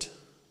fruit.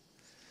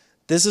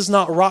 This is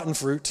not rotten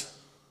fruit.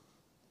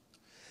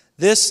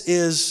 This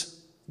is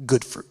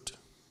good fruit.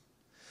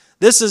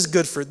 This is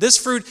good fruit. This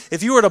fruit,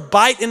 if you were to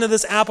bite into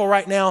this apple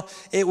right now,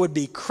 it would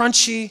be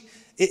crunchy,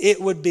 it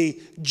would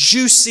be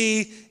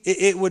juicy,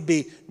 it would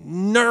be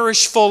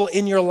nourishful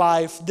in your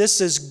life.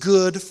 This is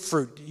good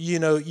fruit.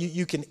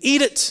 You can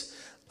eat it.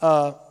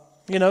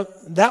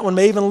 That one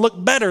may even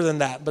look better than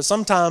that. But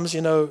sometimes,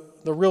 the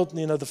real,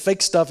 the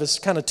fake stuff is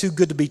kind of too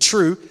good to be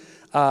true.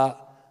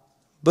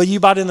 But you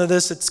bite into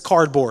this, it's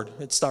cardboard.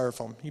 It's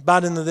styrofoam. You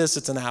bite into this,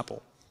 it's an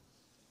apple.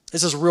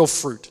 This is real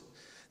fruit.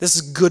 This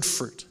is good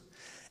fruit.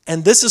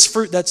 And this is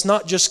fruit that's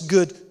not just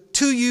good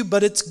to you,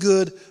 but it's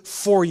good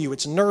for you.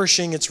 It's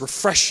nourishing, it's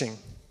refreshing.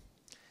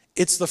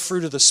 It's the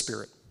fruit of the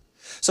Spirit.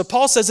 So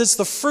Paul says it's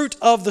the fruit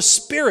of the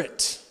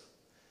Spirit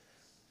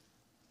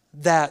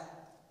that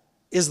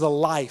is the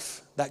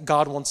life that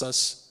God wants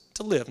us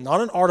to live.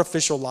 Not an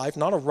artificial life,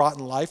 not a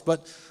rotten life,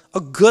 but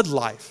a good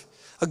life.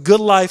 A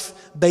good life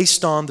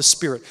based on the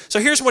Spirit. So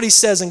here's what he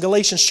says in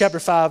Galatians chapter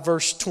 5,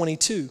 verse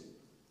 22.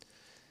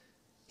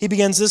 He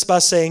begins this by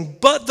saying,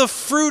 but the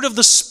fruit of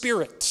the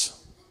Spirit.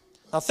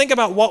 Now think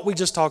about what we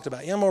just talked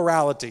about.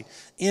 Immorality,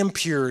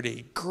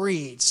 impurity,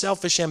 greed,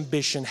 selfish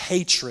ambition,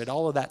 hatred,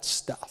 all of that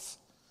stuff.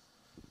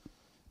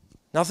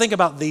 Now think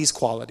about these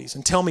qualities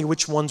and tell me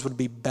which ones would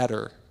be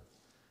better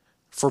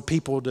for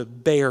people to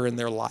bear in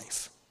their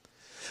life.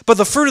 But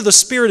the fruit of the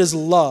Spirit is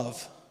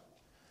love,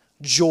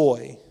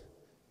 joy,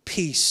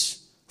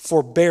 peace,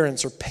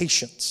 forbearance or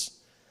patience,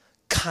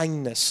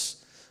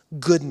 kindness,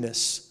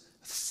 goodness,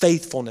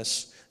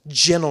 faithfulness,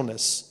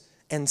 gentleness,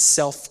 and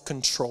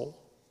self-control.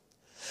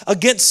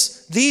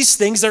 Against these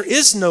things there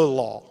is no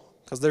law,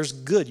 because there's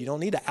good. You don't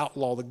need to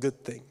outlaw the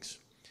good things.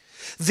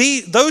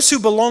 Those who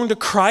belong to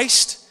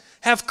Christ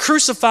have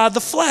crucified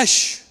the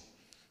flesh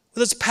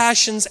with its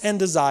passions and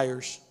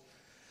desires.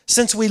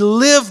 Since we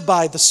live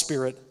by the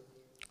Spirit,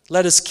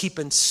 let us keep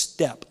in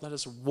step. Let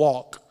us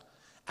walk.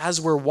 As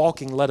we're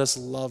walking, let us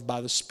love by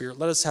the Spirit.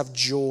 Let us have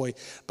joy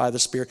by the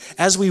Spirit.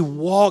 As we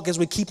walk, as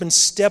we keep in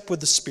step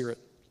with the Spirit,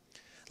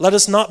 let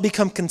us not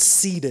become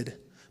conceited,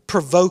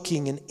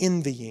 provoking, and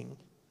envying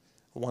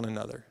one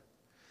another.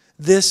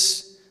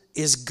 This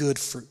is good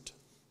fruit.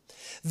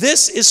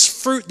 This is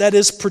fruit that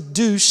is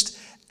produced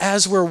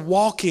as we're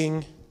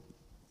walking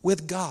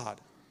with God.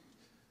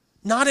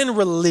 Not in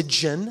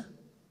religion,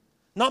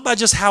 not by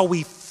just how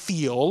we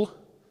feel,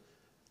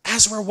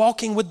 as we're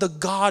walking with the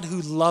God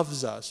who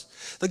loves us,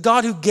 the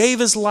God who gave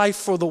his life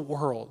for the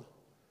world.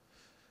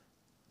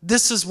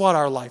 This is what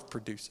our life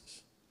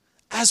produces.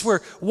 As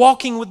we're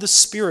walking with the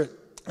Spirit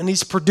and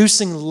he's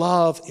producing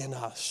love in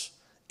us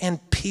and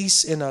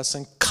peace in us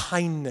and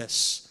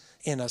kindness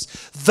in us.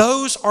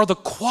 Those are the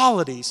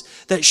qualities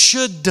that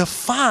should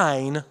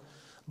define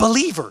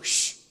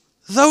believers.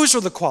 Those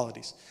are the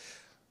qualities.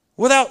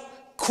 Without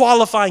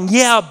qualifying,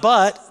 yeah,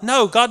 but,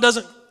 no, God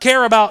doesn't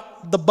care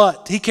about the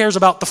but. He cares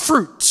about the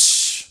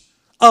fruits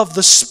of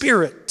the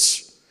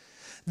Spirit.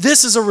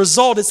 This is a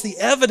result. It's the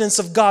evidence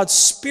of God's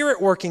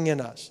Spirit working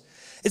in us.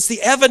 It's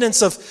the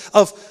evidence of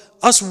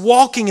us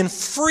walking in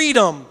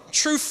freedom,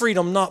 true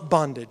freedom, not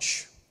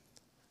bondage.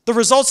 The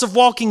results of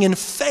walking in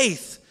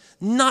faith,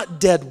 not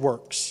dead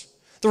works.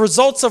 The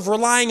results of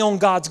relying on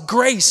God's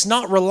grace,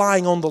 not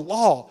relying on the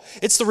law.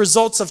 It's the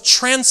results of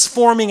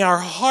transforming our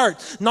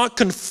heart, not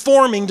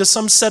conforming to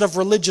some set of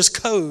religious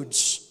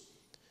codes.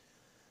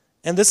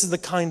 And this is the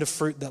kind of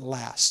fruit that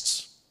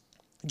lasts.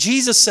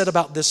 Jesus said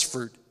about this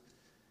fruit,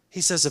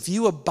 he says, if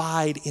you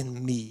abide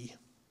in me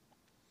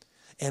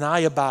and I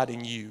abide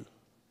in you,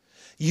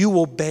 you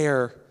will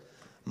bear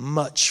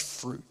much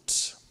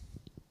fruit.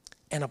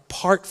 And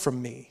apart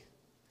from me,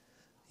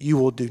 you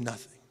will do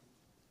nothing.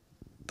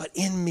 But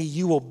in me,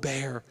 you will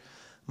bear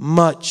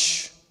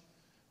much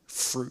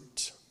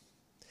fruit.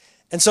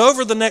 And so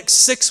over the next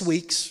 6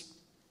 weeks,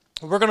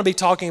 we're going to be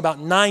talking about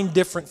 9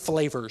 different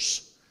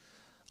flavors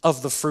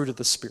of the fruit of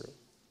the Spirit.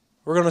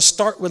 We're going to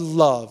start with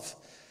love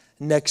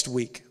next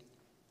week.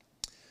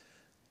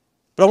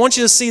 But I want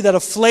you to see that a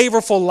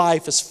flavorful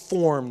life is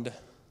formed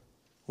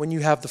when you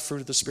have the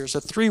fruit of the Spirit. So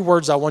 3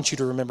 words I want you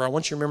to remember. I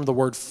want you to remember the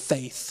word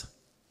faith.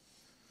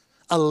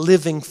 A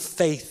living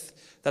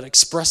faith that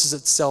expresses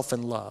itself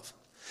in love.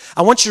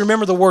 I want you to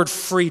remember the word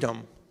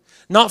freedom.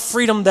 Not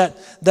freedom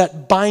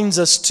that binds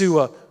us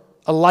to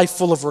a life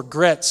full of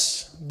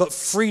regrets, but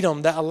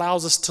freedom that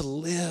allows us to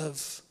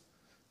live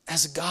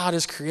as God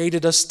has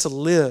created us to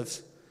live.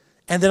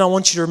 And then I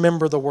want you to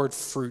remember the word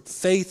fruit.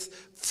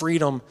 Faith,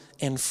 freedom,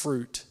 and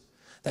fruit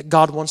that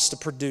God wants to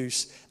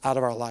produce out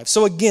of our lives.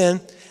 So again,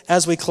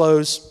 as we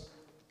close,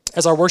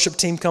 as our worship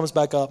team comes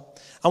back up,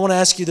 I want to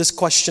ask you this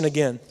question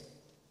again.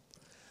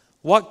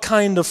 What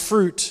kind of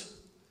fruit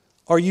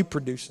are you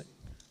producing?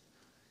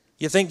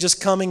 You think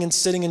just coming and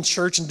sitting in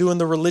church and doing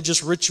the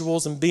religious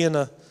rituals and being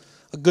a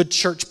good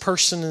church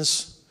person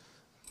is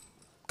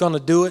going to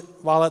do it,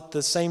 while at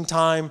the same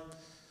time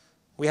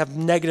we have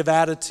negative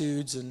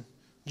attitudes and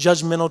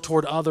judgmental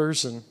toward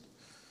others and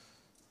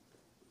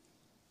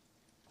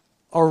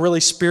are really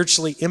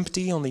spiritually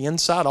empty on the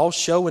inside, all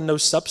show and no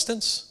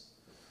substance.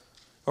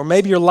 Or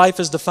maybe your life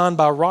is defined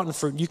by rotten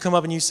fruit. You come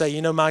up and you say,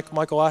 you know,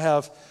 Michael, I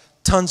have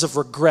tons of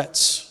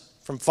regrets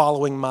from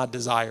following my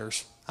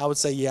desires. I would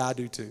say, yeah, I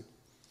do too.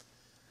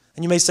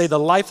 And you may say, the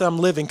life that I'm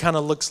living kind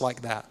of looks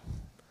like that.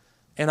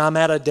 And I'm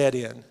at a dead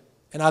end.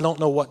 And I don't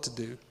know what to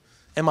do.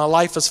 And my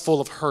life is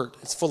full of hurt.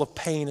 It's full of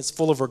pain. It's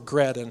full of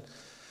regret. And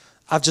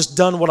I've just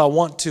done what I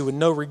want to with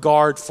no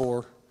regard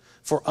for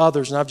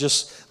others. And I've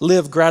just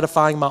lived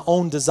gratifying my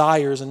own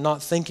desires and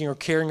not thinking or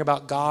caring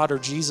about God or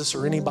Jesus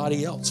or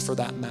anybody else for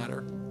that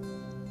matter.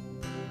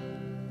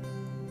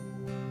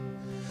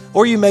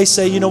 Or you may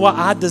say, you know what,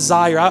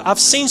 I've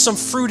seen some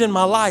fruit in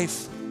my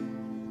life.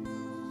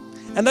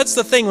 And that's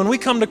the thing, when we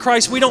come to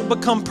Christ, we don't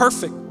become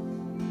perfect.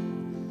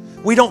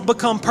 We don't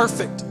become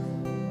perfect.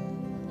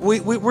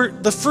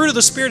 The fruit of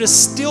the Spirit is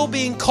still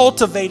being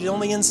cultivated on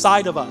the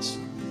inside of us.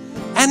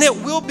 And it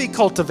will be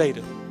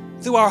cultivated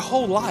through our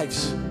whole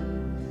lives.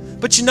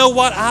 But you know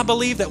what? I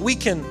believe that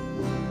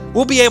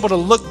we'll be able to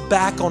look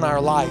back on our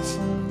life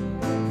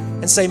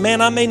and say, man,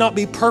 I may not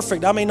be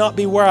perfect. I may not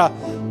be where I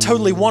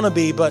totally want to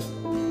be, but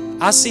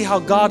I see how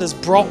God has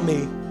brought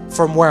me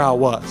from where I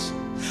was.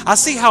 I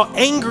see how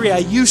angry I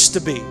used to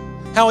be,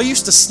 how I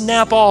used to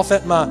snap off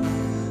at my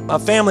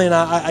family, and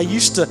I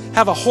used to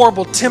have a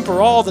horrible temper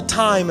all the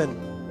time,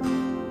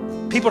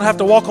 and people would have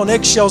to walk on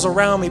eggshells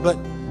around me, but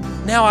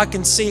now I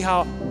can see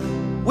how,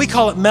 we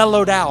call it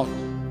mellowed out.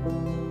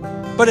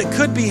 But it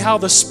could be how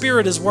the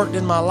Spirit has worked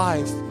in my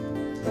life.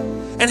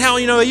 And how,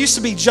 you know, I used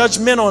to be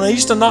judgmental and I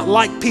used to not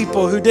like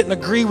people who didn't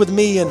agree with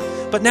me.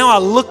 But now I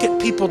look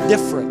at people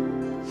different.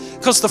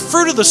 Because the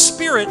fruit of the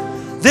Spirit,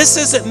 this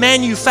isn't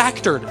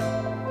manufactured.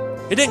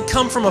 It didn't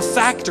come from a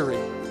factory.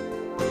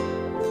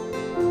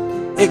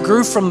 It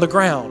grew from the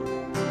ground.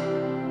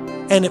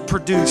 And it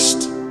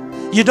produced.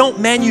 You don't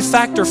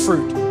manufacture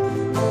fruit.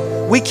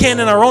 We can,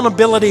 in our own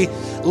ability,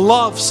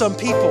 love some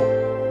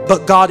people.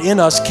 But God in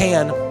us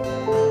can.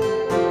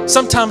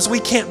 Sometimes we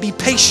can't be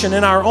patient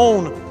in our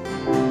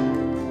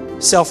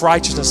own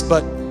self-righteousness,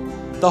 but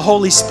the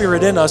Holy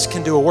Spirit in us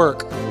can do a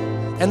work.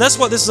 And that's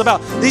what this is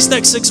about. These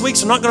next 6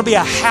 weeks are not going to be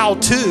a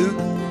how-to.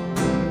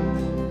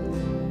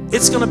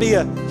 It's going to be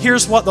a,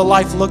 here's what the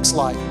life looks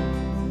like.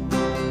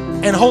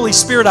 And Holy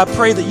Spirit, I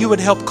pray that you would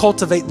help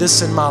cultivate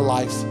this in my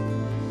life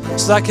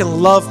so that I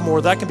can love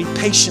more, that I can be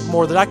patient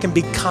more, that I can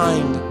be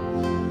kind,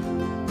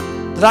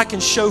 that I can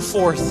show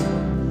forth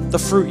the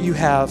fruit you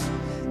have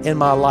in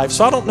my life.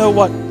 So I don't know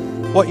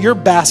what your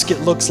basket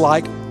looks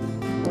like,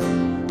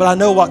 but I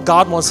know what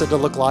God wants it to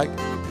look like.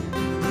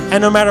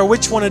 And no matter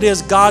which one it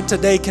is, God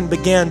today can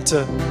begin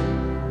to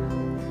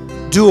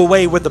do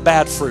away with the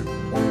bad fruit.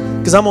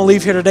 Because I'm going to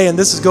leave here today and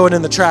this is going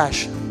in the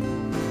trash.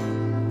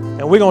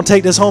 And we're going to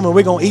take this home and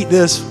we're going to eat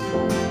this.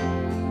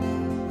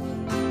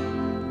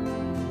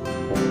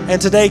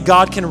 And today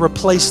God can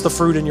replace the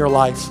fruit in your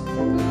life.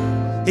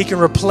 He can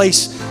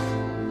replace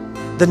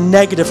the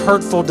negative,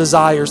 hurtful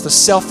desires, the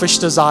selfish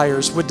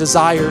desires with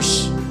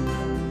desires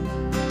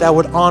that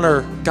would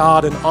honor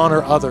God and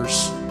honor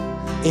others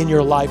in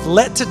your life.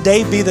 Let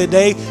today be the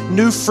day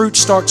new fruit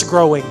starts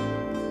growing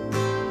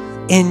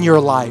in your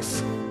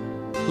life.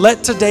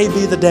 Let today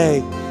be the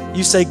day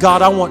you say,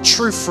 God, I want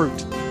true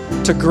fruit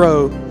to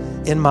grow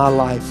in my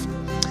life.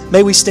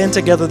 May we stand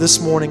together this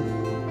morning.